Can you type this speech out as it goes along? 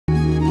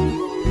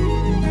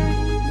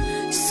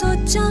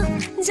सोचा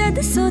जद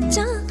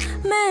सोचा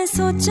मैं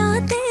सोचा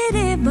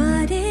तेरे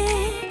बारे,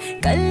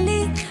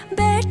 कल्ली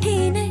बैठी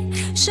ने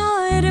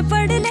शायर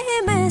पढ़ ले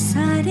मैं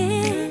सारे,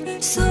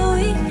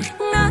 सोई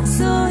ना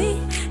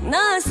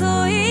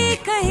सोई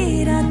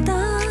कई राता,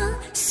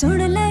 सुन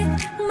ले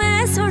मैं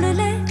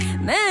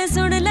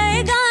सुन ले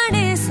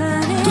गाने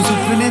सारे। तू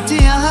सपने च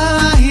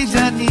आ ही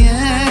जानी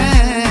है,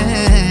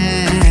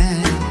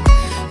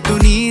 तू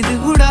नींद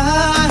उड़ा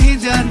ही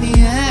जानी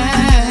है,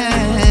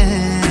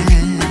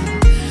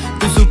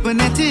 तू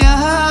सपने च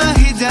आ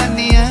ही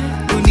जानी है,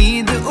 तू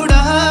नींद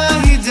उड़ा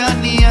ही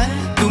जानी है,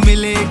 तू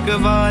मिले एक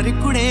बार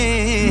कुड़े।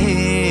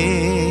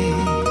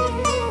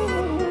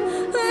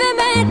 वे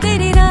मैं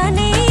तेरी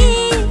रानी,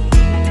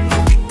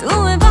 तू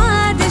है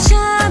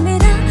बादशाह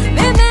मेरा,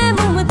 वे मैं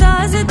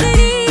मुमताज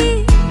तेरी,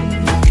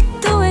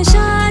 तू है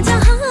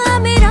शाहजहां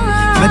मेरा।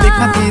 मैं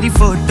देखा तेरी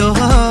फोटो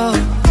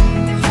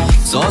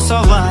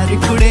 100 बार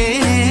कुड़े,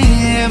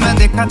 मैं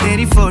देखा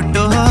तेरी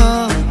फोटो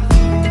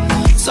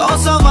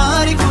 100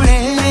 बार कुड़े।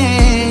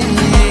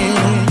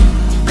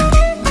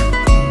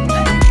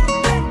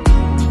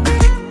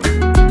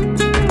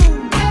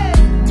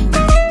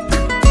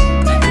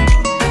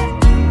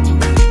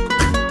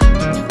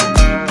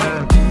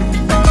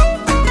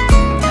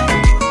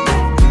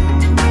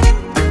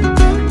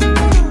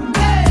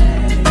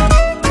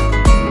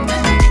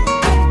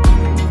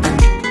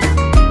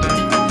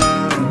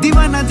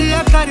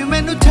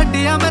 मैनू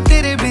छड्डिया मैं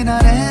तेरे बिना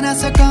रह ना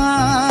सका,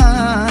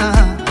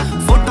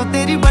 फोटो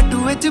तेरी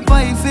बटूए च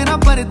पाई फिरा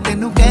पर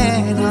तेनू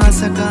कह ना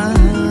सका।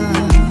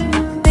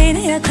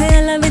 तेरे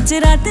ख्यालां विच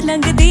रात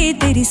लंघदी,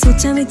 तेरी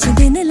सोचां विच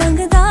दिन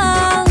लंघदा,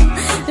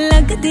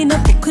 लगदी ना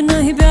भुख ना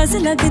ही प्यास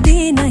लगदी,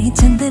 ना ही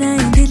चंदरा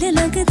दिल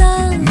लगदा।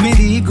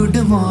 मेरी गुड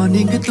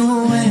मॉर्निंग तू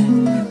है,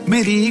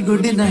 मेरी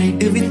गुड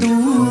नाइट भी तू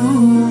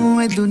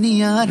है,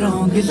 दुनिया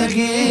रॉन्ग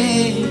लगे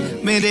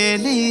मेरे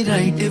लिए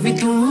राइट भी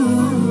तू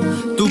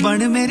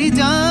बन मेरी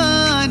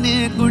जान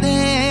कुड़े।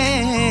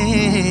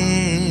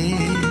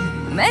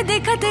 मैं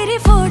देखा तेरी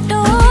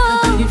फोटो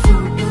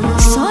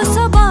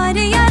 100 बार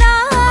यारा,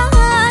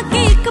 कि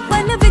एक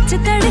पल विच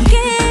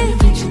तड़के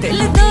दिल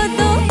दो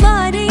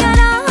बार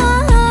यारा,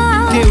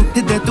 के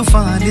उठदे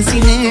तूफान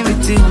सीने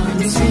विच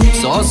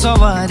 100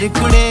 बार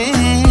कुड़े,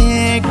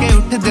 के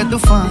उठदे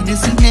तूफान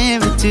सीने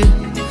विच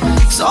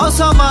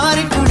 100 बार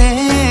कुड़े।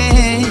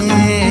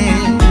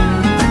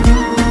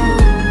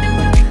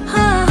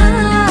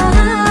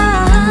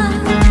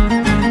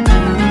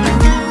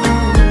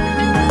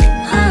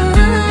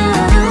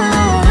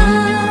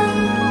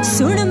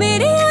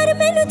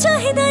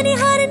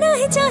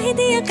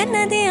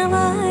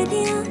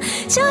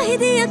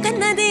 चाहिदिया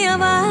कन्ना दिया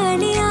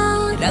वालियां,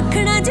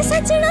 रखना जे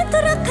सजना तो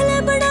रख ले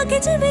बना के,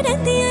 जिवें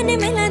रहंदियां ने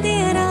मेला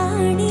दिया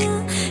रानियां,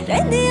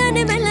 रहंदियां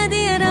ने मेला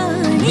दिया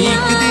रानियां।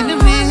 एक दिन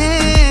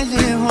मेल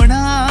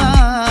होना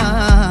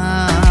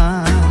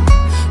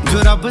जो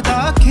रब दा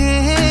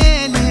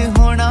खेल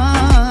होना,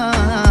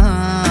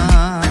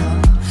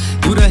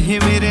 तू रहे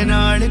मेरे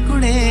नाल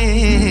कुड़े।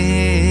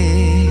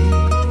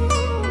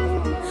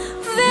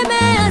 वे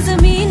मैं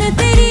ज़मीन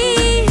तेरी,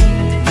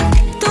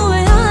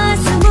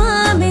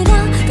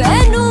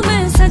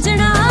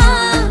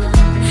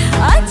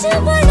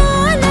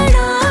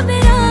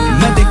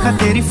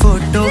 तेरी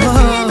फोटो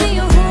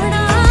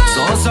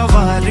 100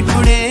 बार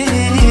कुड़े,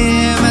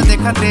 मैं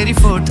देखा तेरी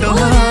फोटो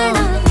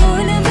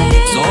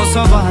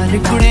 100 बार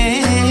कुड़े,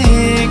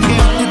 के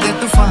उठदे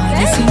तूफान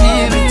सीने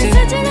विच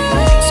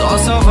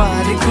 100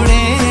 बार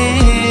कुड़े,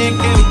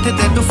 के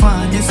उठदे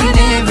तूफान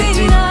सीने